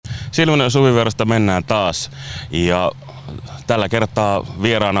Silvennoisen Suvivierasta mennään taas ja tällä kertaa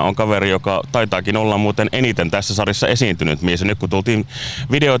vieraana on kaveri, joka taitaakin olla muuten eniten tässä sarjassa esiintynyt mies. Ja nyt kun tultiin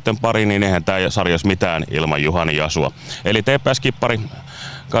videoiden pariin, niin eihän tämä sarja olisi mitään ilman Juhani Jasua. Eli TPS-kippari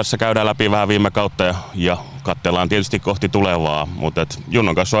kanssa käydään läpi vähän viime kautta ja katsellaan tietysti kohti tulevaa. Mutta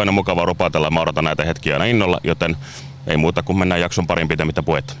Junnon kanssa on aina mukava rupatella ja mä odotan näitä hetkiä aina innolla, joten ei muuta kuin mennään jakson parin pitemmittä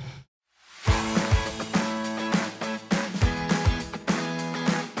puhetta.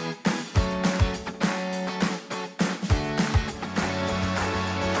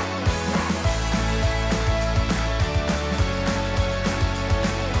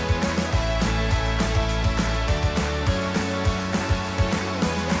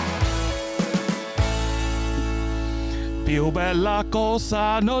 Più bella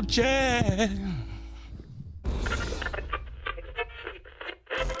cosa non c'è.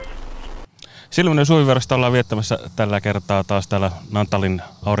 Silvennoisen Suvivierasta ollaan viettämässä tällä kertaa taas täällä Naantalin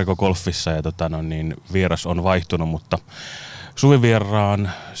aurinkogolfissa ja vieras on vaihtunut, mutta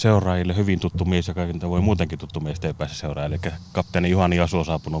Suvivieraan seuraajille hyvin tuttu mies ja kaikilta voi muutenkin tuttu mies TPS-seuraaja, eli kapteeni Juhani Jasu on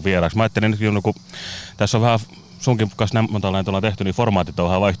saapunut vieraaksi. Mä ajattelin nyt, kun tässä on vähän sunkin kanssa nämmötällä ollaan tehty, niin formaatit on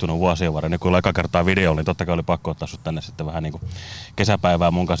vähän vaihtunut vuosien varrella. Kun oli eka kertaa video, niin totta kai oli pakko ottaa sut tänne sitten vähän niin kuin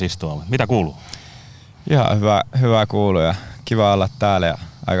kesäpäivää mun kanssa istua. Mitä kuuluu? Ihan hyvä kuuluu ja kiva olla täällä ja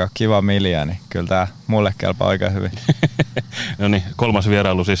aika kiva milja, niin kyllä tää mulle kelpaa oikein hyvin. No niin, 3.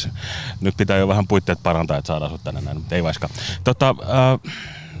 vierailu siis. Nyt pitää jo vähän puitteet parantaa, että saadaan sut tänne näin, mutta ei vaiskaan.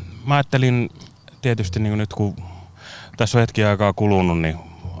 Mä ajattelin tietysti niin nyt kun tässä on hetki aikaa kulunut, niin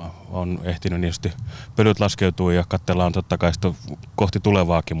on ehtinyt niistä pölyt laskeutua ja katsellaan totta kai kohti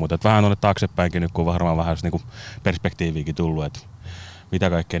tulevaakin, mutta vähän tuonne taaksepäinkin nyt, kun varmaan vähän niin perspektiiviäkin tullut, että mitä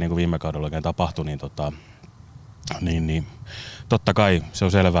kaikkea niin viime kaudella oikein tapahtui, niin totta kai se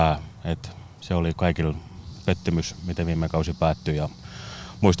on selvää, että se oli kaikilla pettymys, miten viime kausi päättyi. Ja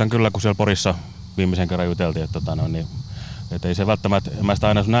muistan kyllä, kun siellä Porissa viimeisen kerran juteltiin, että ei se välttämättä, en mä sitä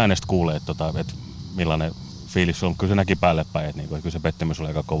aina sun äänestä kuule, että millainen fiilis on, kyllä se näki päälle päin, että kyllä se pettymys oli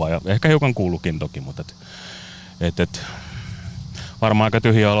aika kova ja ehkä hiukan kuulukin toki, mutta varmaan aika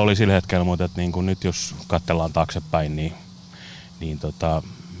tyhjä oli sillä hetkellä, mutta niin kuin nyt jos katsellaan taaksepäin, niin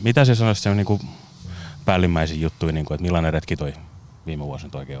mitä se sanoisi, se on niin päällimmäisiä juttuja, niin kuin, että millainen retki toi viime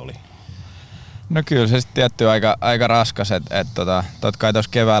vuosina oikein oli? No kyllä se sitten tietty aika raskas, että totta kai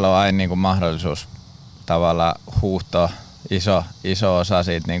tuossa keväällä on aina niin kuin mahdollisuus tavallaan huuhtoa iso osa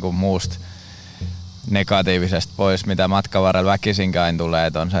siitä niin kuin muusta negatiivisesta pois, mitä matkan varrella väkisinkäin tulee,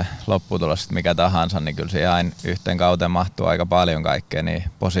 että on se lopputulos mikä tahansa, niin kyllä siihen aina yhteen kauteen mahtuu aika paljon kaikkea niin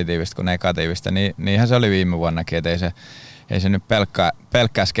positiivista kuin negatiivista. Niinhän se oli viime vuonnakin, että ei se nyt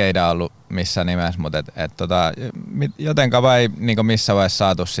pelkkää skeidaa ollut missään nimessä, mutta jotenkaan ei niin missään vaiheessa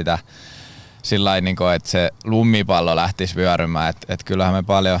saatu sitä sillain, niin että se lumipallo lähtisi vyörymään. Et kyllähän me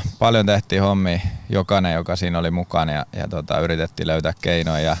paljon tehtiin hommia, jokainen joka siinä oli mukana ja yritettiin löytää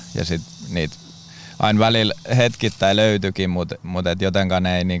keinoja ja sitten niitä aina välillä hetkittäin löytyikin, mutta jotenkaan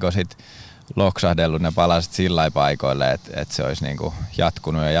ne ei niinku sit loksahdellut ne palaset sillä paikoille, että se olisi niinku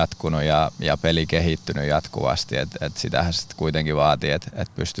jatkunut ja peli kehittynyt jatkuvasti. Et sitähän sitten kuitenkin vaatii, että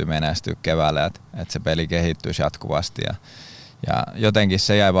pystyy menestyä keväällä, että se peli kehittyisi jatkuvasti. Ja jotenkin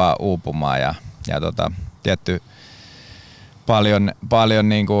se jäi vaan uupumaan ja tietty paljon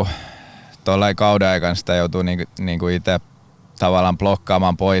niinku tuollain kauden aikana sitä joutuu niinku itse tavallaan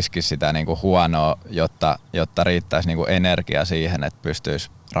blokkaamaan poiskin sitä niinku huonoa, jotta riittäisi niinku energia siihen, että pystyisi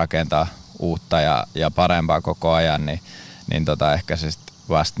rakentamaan uutta ja parempaa koko ajan, niin ehkä se sit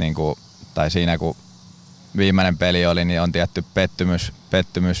vasta niinku, tai siinä kun viimeinen peli oli, niin on tietty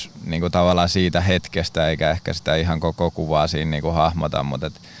pettymys niinku tavallaan siitä hetkestä, eikä ehkä sitä ihan koko kuvaa siinä niinku hahmota, mutta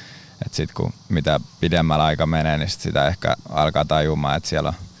et sit kun mitä pidemmällä aika menee, niin sitä ehkä alkaa tajumaan, että siellä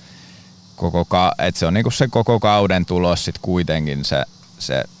on että se on niinku se koko kauden tulos sit kuitenkin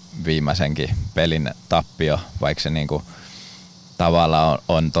se viimeisenkin pelin tappio, vaikka se niinku tavallaan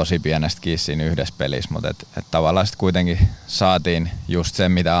on tosi pienestä kiinni siinä yhdessä pelissä, mutta et tavallaan sit kuitenkin saatiin just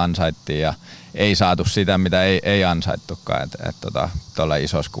sen mitä ansaittiin ja ei saatu sitä mitä ei ansaittukaan, tuolla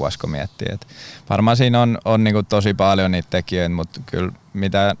isossa kuvassa kun miettii. Et varmaan siinä on niinku tosi paljon niitä tekijöitä, mutta kyllä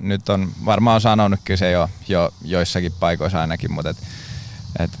mitä nyt on varmaan sanonutkin se jo joissakin paikoissa ainakin, mutta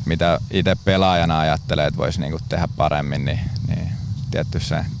et mitä itse pelaajana ajattelee, että voisi niinku tehdä paremmin, niin tietty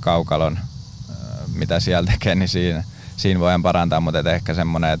se kaukalon, mitä siellä tekee, niin siinä voidaan parantaa, mutta ehkä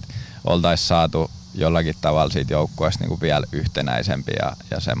semmoinen, että oltaisiin saatu jollakin tavalla siitä joukkueesta niinku vielä yhtenäisempi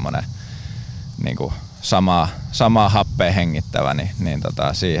ja semmoinen niinku samaa happea hengittävä, niin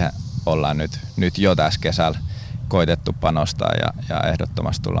siihen ollaan nyt jo tässä kesällä koitettu panostaa ja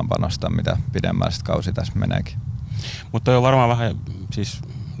ehdottomasti tullaan panostaa, mitä pidemmällä kausi tässä meneekin. Mutta on varmaan vähän siis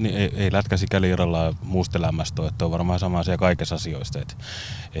niin ei lätkä sikäli irrallaan muusta elämästä ole, että on varmaan sama asia kaikissa asioista,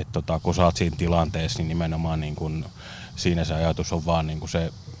 että kun sä oot siinä tilanteessa, niin nimenomaan niin kun siinä se ajatus on vaan niin kun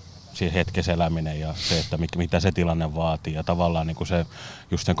se hetkessä eläminen ja se, että mitä se tilanne vaatii ja tavallaan niin kun se,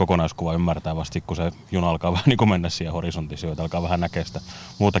 just sen kokonaiskuva ymmärtää vasta, kun se juna alkaa vähän niin kun mennä siihen horisonttiin, että alkaa vähän näkeä sitä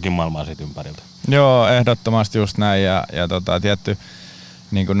muutakin maailmaa siitä ympäriltä. Joo, ehdottomasti just näin ja tietty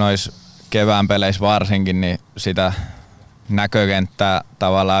niin kuin noissa kevään peleissä varsinkin, niin sitä näkökenttää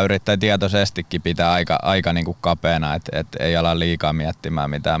tavallaan yrittää tietoisestikin pitää aika niin kuin kapeana, että ei ala liikaa miettimään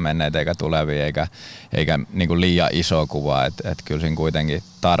mitään menneitä eikä tulevia eikä niin kuin liian iso kuva, että kyllä siinä kuitenkin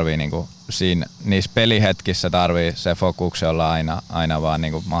tarvii niin kuin niissä pelihetkissä tarvii se fokuksen olla aina vaan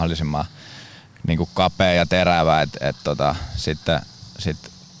niin kuin mahdollisimman niin kuin kapea ja terävä, että sitten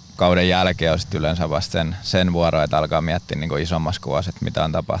kauden jälkeen on sitten yleensä vasta sen vuoro, että alkaa miettiä niin kuin isommassa kuvassa, että mitä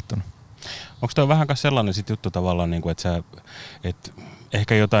on tapahtunut. Onko toi vähän sellainen sit juttu tavallaan, että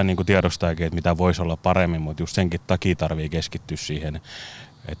ehkä jotain niin tiedostaakin, että mitä voisi olla paremmin, mutta just senkin takia tarvii keskittyä siihen,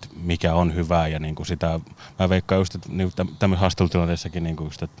 että mikä on hyvää ja niin sitä, mä veikkaan just, että niin tämmöisessä haastattelutilanteessakin niin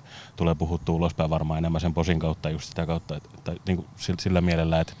just, että tulee puhuttua ulospäin varmaan enemmän sen posin kautta just sitä kautta, että niin sillä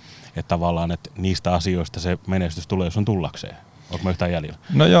mielellä, että tavallaan että niistä asioista se menestys tulee, jos on tullakseen. Onko mä yhtään jäljellä?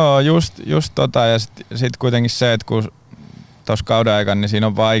 No joo, just ja sit kuitenkin se, että kun tuossa kauden aikana, niin siinä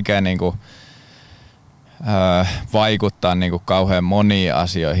on vaikea niinku vaikuttaa niinku kauhean moniin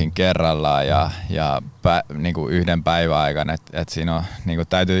asioihin kerrallaan ja niinku yhden päivän aikana, että siinä on, niinku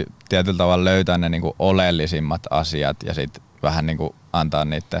täytyy tietyllä tavalla löytää ne niinku oleellisimmat asiat ja sitten vähän niinku antaa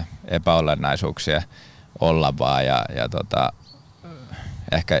niiden epäolennaisuuksien olla vaan ja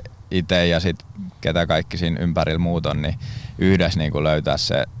ehkä itse ja sitten ketä kaikki siinä ympärillä muut on, niin yhdessä niinku löytää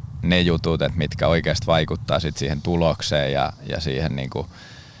ne jutut, että mitkä oikeasti vaikuttaa sit siihen tulokseen ja siihen niinku,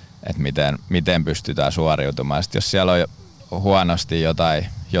 että miten pystytään suoriutumaan. Sitten jos siellä on huonosti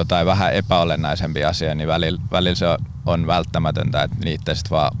jotain vähän epäolennaisempia asioita, niin välillä se on välttämätöntä, että niitä sitten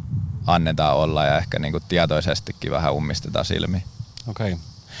vaan annetaan olla ja ehkä niinku tietoisestikin vähän ummistetaan silmiä. Okei.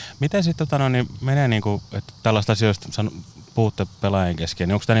 Miten sitten niin menee, niinku, että tällaista asioista puhutte pelaajien kesken,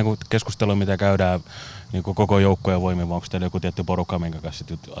 niin onko tämä niinku keskustelu, mitä käydään niinku koko joukkojen voimin, vai onko teillä joku tietty porukka, minkä kanssa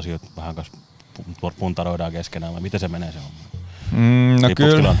asiat vähän kanssa puntaroidaan keskenään, vai miten se menee se homma? No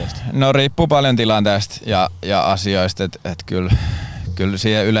kyllä, riippuu paljon tilanteesta ja asioista, että kyllä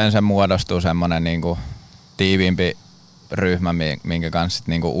siihen yleensä muodostuu semmoinen niinku tiiviimpi ryhmä, minkä kanssa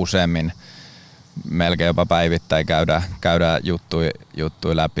niinku useammin melkein jopa päivittäin käydään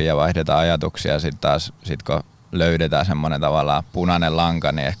juttuja läpi ja vaihdetaan ajatuksia. Sitten kun löydetään semmoinen tavallaan punainen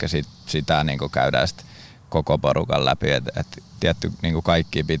lanka, niin ehkä sitä niinku käydään sit koko porukan läpi. Et tietty niinku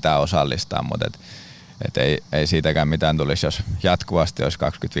kaikki pitää osallistaa, mutta ei siitäkään mitään tulisi, jos jatkuvasti olisi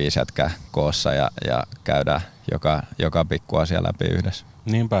 25 jätkää koossa ja käydään joka pikku asia läpi yhdessä.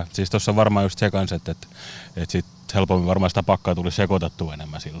 Niinpä. Siis tuossa on varmaan just se kanssa, että sit helpommin varmaan sitä pakkaa tulisi sekoitettua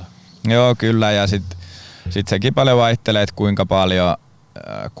enemmän sillä. Joo, kyllä. Ja sit sekin paljon vaihtelee, että kuinka paljon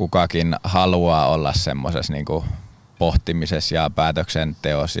kukakin haluaa olla semmoisessa niinku pohtimisessa ja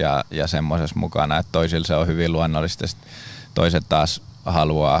päätöksenteossa ja semmoisessa mukana, että toisilla se on hyvin luonnollista. Toiset taas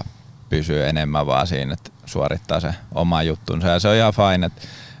haluaa pysyä enemmän vaan siinä, että suorittaa se oma juttunsa. Ja se on ihan fine,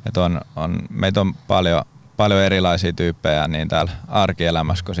 että meitä on paljon erilaisia tyyppejä niin täällä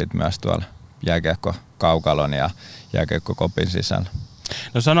arkielämässä kuin sit myös tuolla jääkiekko-kaukalon ja jääkiekko-kopin sisällä.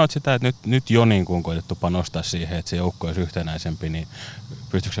 No sanoit sitä, että nyt jo niin kuin on koetettu panostaa siihen, että se joukko olisi yhtenäisempi, niin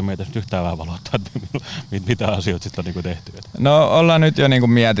pystyykö se meitä nyt yhtään vähän valottaa, että mitä asioita sitten on niin kuin tehty? No ollaan nyt jo niin kuin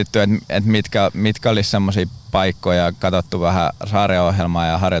mietitty, että mitkä olisi semmoisia paikkoja, katsottu vähän sarjaohjelmaa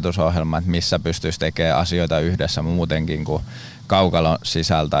ja harjoitusohjelmaa, että missä pystyisi tekemään asioita yhdessä muutenkin kuin kaukalon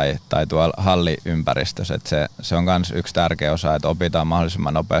sisällä tai tuolla halliympäristössä. Että se on myös yksi tärkeä osa, että opitaan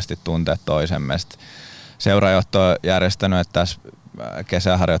mahdollisimman nopeasti tuntea toisemme. Seurajohto on järjestänyt, että tässä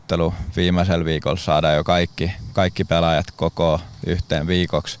kesäharjoittelu viimeisellä viikolla saadaan jo kaikki pelaajat koko yhteen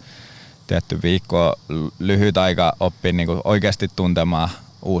viikoksi. Tietty viikko lyhyt aika oppia niin kuin oikeasti tuntemaan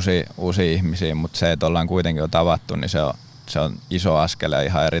uusia ihmisiä, mutta se, että ollaan kuitenkin jo tavattu, niin se on iso askel ja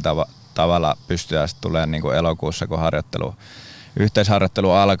ihan eri tavalla pystyä tulemaan niin kuin elokuussa, kun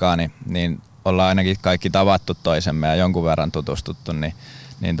yhteisharjoittelu alkaa, niin ollaan ainakin kaikki tavattu toisemme ja jonkun verran tutustuttu, niin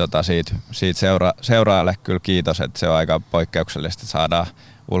siitä seuraajalle kyllä kiitos, että se on aika poikkeuksellista, että saadaan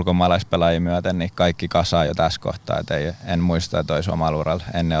ulkomaalaispelaajia myöten niin kaikki kasaan jo tässä kohtaa. En muista, että olisi omalla uralla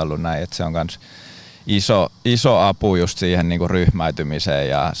ennen ollut näin, että se on myös iso apu just siihen niin kuin ryhmäytymiseen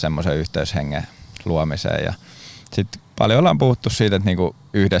ja semmoisen yhteyshengen luomiseen. Ja sitten paljon ollaan puhuttu siitä, että niin kuin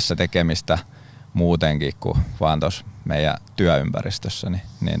yhdessä tekemistä muutenkin kuin vaan tuossa meidän työympäristössä,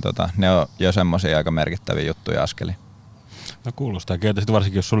 niin ne on jo semmoisia aika merkittäviä juttuja askeli. No kuulostaa kieltä,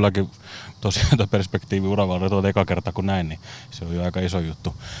 varsinkin jos sullakin tosiaan tuo perspektiivi uravalla tuot eka kerta kun näin, niin se on jo aika iso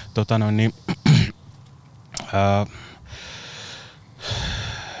juttu.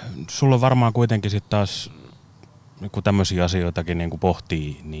 Sulla on varmaan kuitenkin sitten taas, kun tämmöisiä asioitakin niin kuin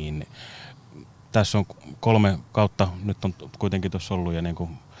pohtii, niin tässä on 3 kautta nyt on kuitenkin tuossa ollut ja niin kuin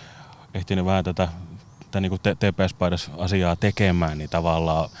ehtinyt vähän tätä niin kuin TPS-paidas asiaa tekemään, niin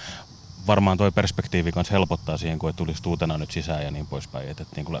tavallaan varmaan toi perspektiivi kanssa helpottaa siihen, kun et tulisi uutena nyt sisään ja niin poispäin.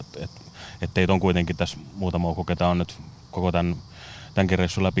 Et teitä on kuitenkin tässä muutama uko, ketä on nyt koko tämänkin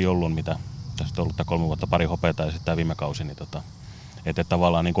reissun läpi ollut, mitä tästä on ollut 3 vuotta pari hopeata ja sitten tämä viime kausi, niin että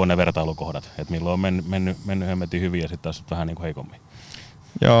tavallaan niin on ne vertailukohdat, että milloin on mennyt hemmetin hyvin ja sitten taas vähän niin kuin heikommin.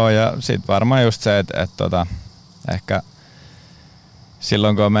 Joo, ja sitten varmaan just se, että ehkä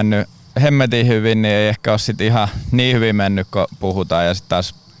silloin kun on mennyt hemmetin hyvin, niin ei ehkä ole sit ihan niin hyvin mennyt, kun puhutaan, ja sitten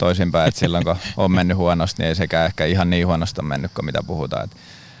taas toisinpäin, että silloin kun on mennyt huonosti, niin ei sekään ehkä ihan niin huonosti on mennyt kuin mitä puhutaan.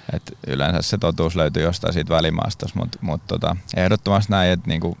 Et yleensä se totuus löytyy jostain siitä välimaastosta, mutta ehdottomasti näin, että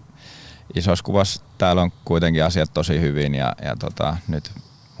niinku isossa kuvassa täällä on kuitenkin asiat tosi hyvin ja nyt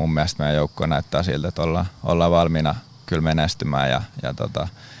mun mielestä meidän joukko näyttää siltä, että ollaan valmiina kyllä menestymään ja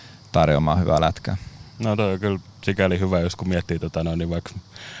tarjoamaan hyvää lätkää. No toi on kyllä sikäli hyvä, jos kun miettii niin vaikka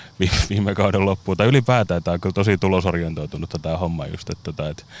viime kauden loppuun, tai ylipäätään tämä on kyllä tosi tulosorientoitunut tämä homma just,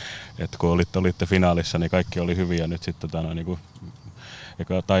 että kun olitte finaalissa, niin kaikki oli hyviä, nyt sitten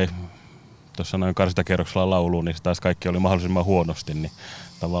tai tuossa noin karsintakierroksella lauluun, niin taas kaikki oli mahdollisimman huonosti, niin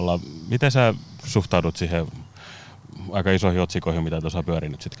tavallaan miten sä suhtaudut siihen aika isoihin otsikoihin, mitä tuossa pyörii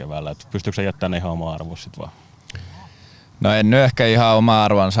nyt sitten keväällä, että pystyykö sä jättämään ihan omaa arvoa sitten vaan? No en nyt ehkä ihan oma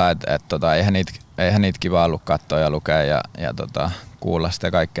arvonsa, että eihän niitä kiva ollut katsoa ja lukea ja kuulla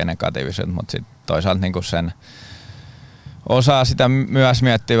sitä kaikkea negatiiviset, mutta sitten toisaalta niinku sen osaa sitä myös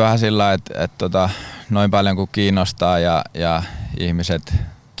miettiä vähän sillä, että noin paljon kuin kiinnostaa ja ihmiset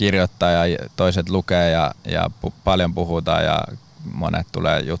kirjoittaa ja toiset lukee ja paljon puhutaan ja monet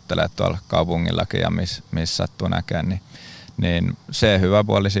tulee juttelemaan tuolla kaupungillakin ja missä sattuu näkemään, niin se hyvä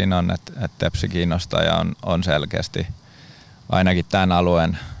puoli siinä on, että Tepsi kiinnostaa ja on selkeästi ainakin tämän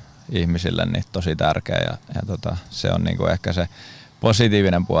alueen ihmisille niin tosi tärkeä ja se on niinku ehkä se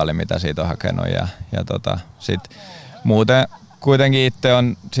positiivinen puoli, mitä siitä on hakenut ja sit muuten kuitenkin itse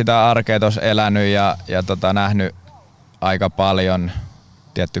on sitä arkea tuossa elänyt ja nähnyt aika paljon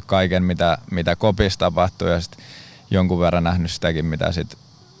tietty kaiken, mitä kopissa tapahtuu ja sit jonkun verran nähnyt sitäkin, mitä sit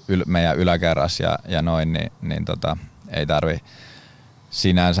meidän yläkerrassa ja noin, niin ei tarvi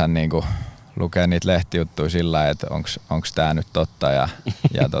sinänsä niinku lukea niitä lehtijuttuja sillä lailla, että onks tää nyt totta ja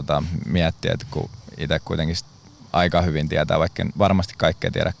miettiä, että kun itse kuitenkin aika hyvin tietää, vaikka varmasti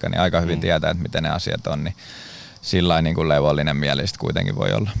kaikkea tiedäkään, niin aika hyvin tietää, että miten ne asiat on, niin sillä lailla niin kuin levollinen mieli kuitenkin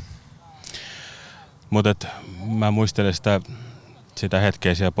voi olla. Mutta mä muistelen sitä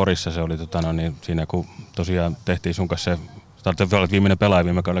hetkeä siellä Porissa, se oli niin siinä kun tosiaan tehtiin sun kanssa se olet viimeinen pelaaja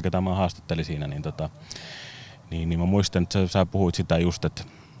viime kaudella, ketä mä haastattelin siinä, niin mä muistan, että sä puhuit sitä just, että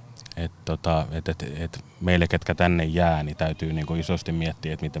meille, ketkä tänne jää, niin täytyy niin kuin isosti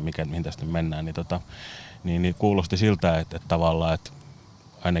miettiä, että mihin tästä mennään. Niin kuulosti siltä, että tavallaan, että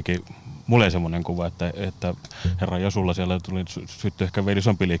ainakin mulle ei semmoinen kuva, että herra Jasulla siellä syttyi ehkä vielä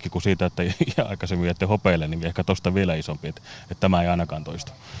isompi liikki kuin siitä, että aikaisemmin jätte hopeille, niin ehkä tosta vielä isompi, että tämä ei ainakaan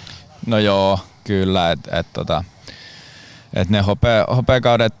toistu. No joo, kyllä, että ne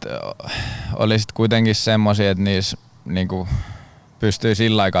hopeakaudet oli sitten kuitenkin semmoisia, että niissä niinku pystyy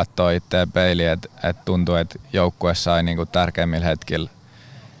sillä lailla katsoa itseään peiliin, että tuntuu, että joukkue sai niinku tärkeimmillä hetkillä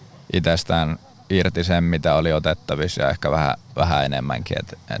itsestään irti sen, mitä oli otettavissa ja ehkä vähän enemmänkin.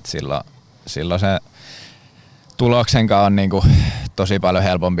 Et silloin se tuloksenkaan on niinku tosi paljon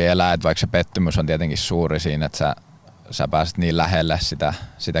helpompi elää, että vaikka se pettymys on tietenkin suuri siinä, että sä pääset niin lähelle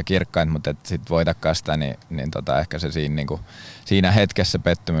sitä kirkkainta, mutta et sit voitakaan sitä, niin ehkä se siinä hetkessä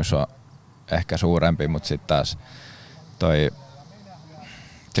pettymys on ehkä suurempi, mutta sitten taas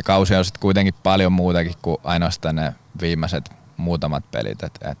se kausi on sitten kuitenkin paljon muutakin kuin ainoastaan ne viimeiset muutamat pelit.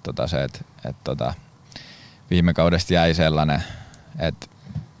 Viime kaudesta jäi sellainen, että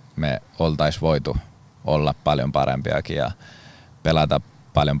me oltais voitu olla paljon parempiakin ja pelata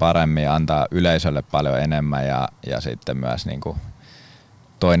paljon paremmin ja antaa yleisölle paljon enemmän ja sitten myös niinku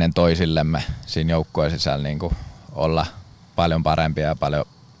toinen toisillemme siinä joukkueen sisällä niinku olla paljon parempia ja paljon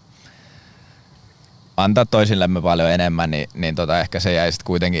antaa toisillemme paljon enemmän, niin ehkä se jäi sitten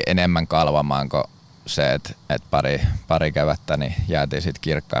kuitenkin enemmän kalvamaan kuin se, että pari kevättä niin jäätiin sitten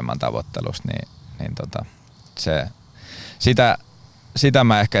kirkkaimman tavoittelusta, sitä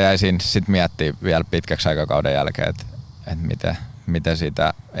mä ehkä jäisin sitten miettimään vielä pitkäksi aikakauden jälkeen, että miten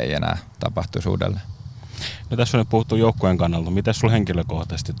sitä ei enää tapahtuisi uudelleen. No tässä on nyt puhuttu joukkueen kannalta. Miten sulla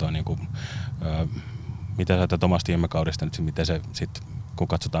henkilökohtaisesti toi, niin kuin, mitä sä tätä omasta viime kaudesta nyt, miten se sit, kun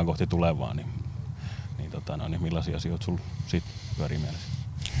katsotaan kohti tulevaa, niin millaisia asioita sulla siitä pyörii mielessä?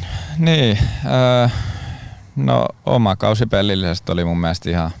 Niin, no oma kausi pelillisesti oli mun mielestä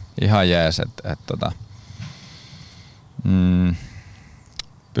ihan jees,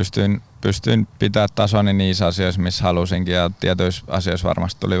 pystyin pitää tasoni niissä asioissa, missä halusinkin, ja tietyissä asioissa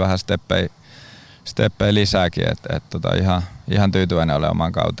varmasti tuli vähän steppejä lisääkin, ihan tyytyväinen olen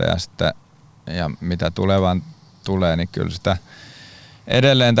oman kauteen, ja mitä tulevaan tulee, niin kyllä sitä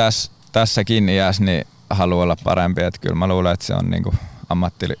edelleen tässäkin iässä niin haluaa olla parempi, että kyllä mä luulen, että se on niin kuin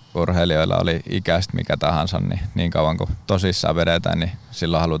ammattiurheilijoilla oli ikäistä mikä tahansa, niin kauan kuin tosissaan vedetään, niin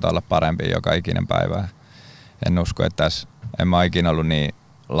silloin halutaan olla parempi joka ikinen päivä. En usko, että tässä en mä ikinä ollut niin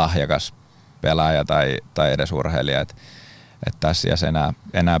lahjakas pelaaja tai edes urheilija, että tässä iässä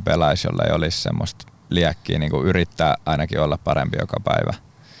enää pelaisi, jolla ei olisi semmoista liekkiä niin kuin yrittää ainakin olla parempi joka päivä.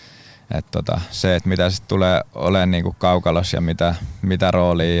 Se, että mitä sitten tulee olemaan niin kuin kaukalossa ja mitä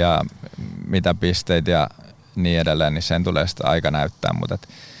roolia ja mitä pisteitä ja niin edelleen, niin sen tulee sitten aika näyttää, mutta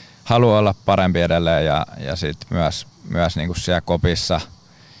haluan olla parempi edelleen ja sitten myös niin kuin siellä kopissa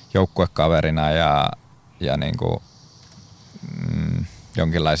joukkuekaverina ja niin kuin,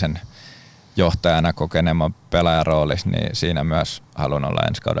 jonkinlaisen johtajana kokeneemman pelaajan roolissa, niin siinä myös haluan olla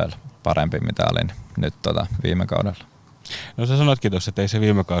ensi kaudella parempi, mitä olin nyt viime kaudella. No sä sanoitkin tuossa, että ei se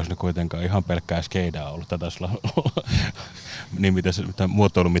viime kausi kuitenkaan ihan pelkkää skeidaa ollut. Tätä niin mitä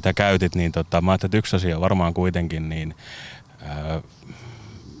muotoilu, mitä käytit, niin mä ajattelin, että yksi asia varmaan kuitenkin, niin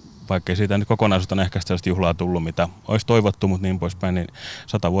vaikkei siitä nyt kokonaisuutta ehkä sellaista juhlaa tullut, mitä olisi toivottu, mutta niin poispäin, niin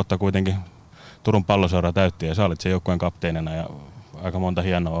 100 vuotta kuitenkin Turun Palloseura täytti ja sä olit sen joukkueen kapteenina ja aika monta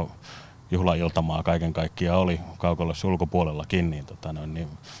hienoa juhlailtamaa kaiken kaikkiaan oli kaukolossa ulkopuolellakin, niin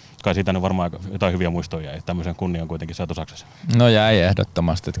kai siitä on varmaan jotain hyviä muistoja ja tämmöisen kunnian kuitenkin saatu Saksassa. No jäi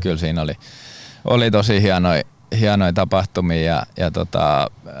ehdottomasti, että kyllä siinä oli tosi hienoja tapahtumia ja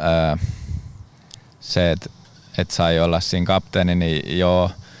se, että sai olla siinä kapteeni, niin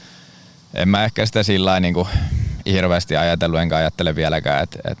joo, en mä ehkä sitä sillä niin kuin hirveästi ajatellut, enkä ajattele vieläkään,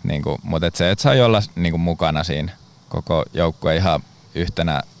 mutta se, että sai olla niin kuin mukana siinä koko joukkueen ihan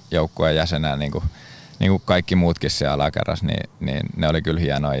yhtenä joukkueen jäsenä, niin kuin kaikki muutkin siellä alakerrassa, niin ne oli kyllä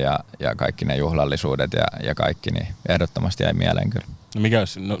hienoja ja kaikki ne juhlallisuudet ja kaikki, niin ehdottomasti jäi mieleen kyllä.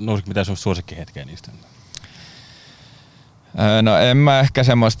 No mitä sun suosikkihetkeä niistä? No en mä ehkä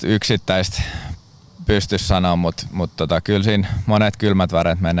semmoista yksittäistä pysty sanoa, mutta kyllä siinä monet kylmät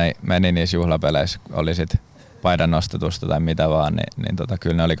väret meni niissä juhlapeleissä, oli sit paidan nostatusta tai mitä vaan, niin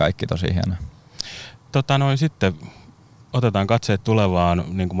kyllä ne oli kaikki tosi hienoja. Sitten otetaan katseet tulevaan,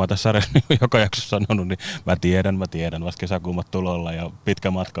 niin kuin mä tässä sarjassa joka jaksossa sanonut, niin mä tiedän, vasta kesäkuumat tulolla ja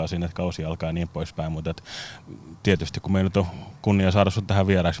pitkä matkaa sinne, että kausi alkaa ja niin poispäin, mutta tietysti kun meillä nyt on kunnia saada sut tähän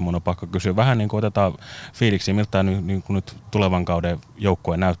vieraaksi, mun on pakko kysyä vähän niin kuin otetaan fiiliksi, miltä niin kuin nyt tulevan kauden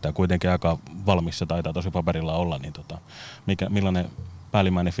joukkue näyttää, kuitenkin aika valmissa taitaa tosi paperilla olla, niin millainen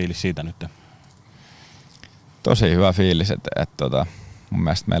päällimmäinen fiilis siitä nyt? Tosi hyvä fiilis, että mun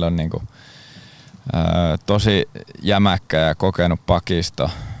mielestä meillä on niinku tosi jämäkkä ja kokenut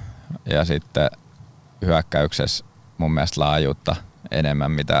pakisto ja sitten hyökkäyksessä mun mielestä laajuutta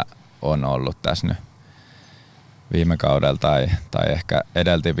enemmän mitä on ollut tässä nyt viime kaudella tai ehkä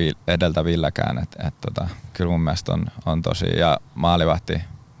edeltävilläkään. Kyllä mun mielestä on tosi, ja maalivahti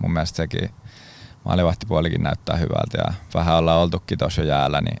mun mielestä sekin maalivahtipuolikin näyttää hyvältä ja vähän ollaan oltukin tuossa jo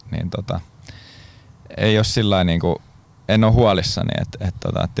jäällä, niin ei ole sillain niinku, en ole huolissani,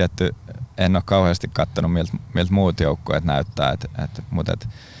 että tietty en ole kauheasti katsonut miltä muut joukkueet näyttää, mutta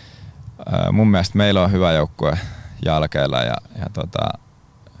mun mielestä meillä on hyvä joukkue jalkeilla ja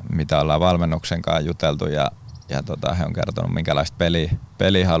mitä ollaan valmennuksen kanssa juteltu ja he on kertonut minkälaista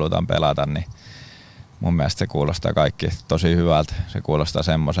peliä halutaan pelata, niin mun mielestä se kuulostaa kaikki tosi hyvältä. Se kuulostaa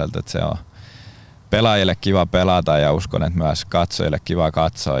semmoiselta, että se on pelaajille kiva pelata ja uskon, että myös katsojille kiva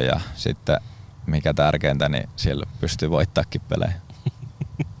katsoa ja sitten mikä tärkeintä, niin siellä pystyy voittaakin pelejä.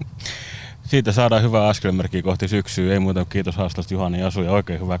 Siitä saadaan hyvää askelmerkkiä kohti syksyä. Ei muuta kiitos haastattelusta Juhani ja Jasu ja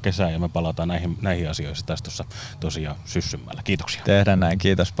oikein hyvää kesää ja me palataan näihin asioihin tässä tosiaan syssymmällä. Kiitoksia. Tehdään näin.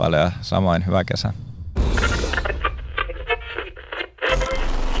 Kiitos paljon ja samoin hyvää kesää.